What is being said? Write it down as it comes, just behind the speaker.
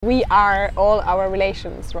We are all our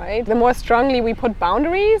relations, right? The more strongly we put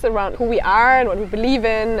boundaries around who we are and what we believe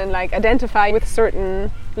in and like identify with certain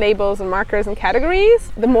labels and markers and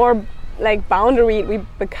categories, the more like boundary we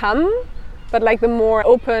become. But like the more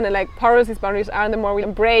open and like porous these boundaries are, and the more we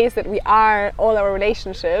embrace that we are all our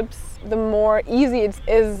relationships, the more easy it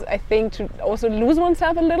is, I think, to also lose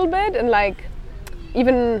oneself a little bit and like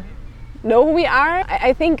even know who we are.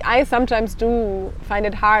 I think I sometimes do find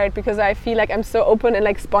it hard because I feel like I'm so open and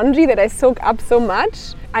like spongy that I soak up so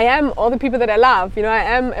much. I am all the people that I love, you know, I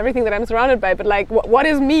am everything that I'm surrounded by, but like what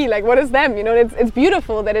is me? Like what is them? You know, it's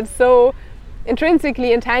beautiful that it's so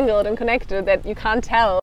intrinsically entangled and connected that you can't tell.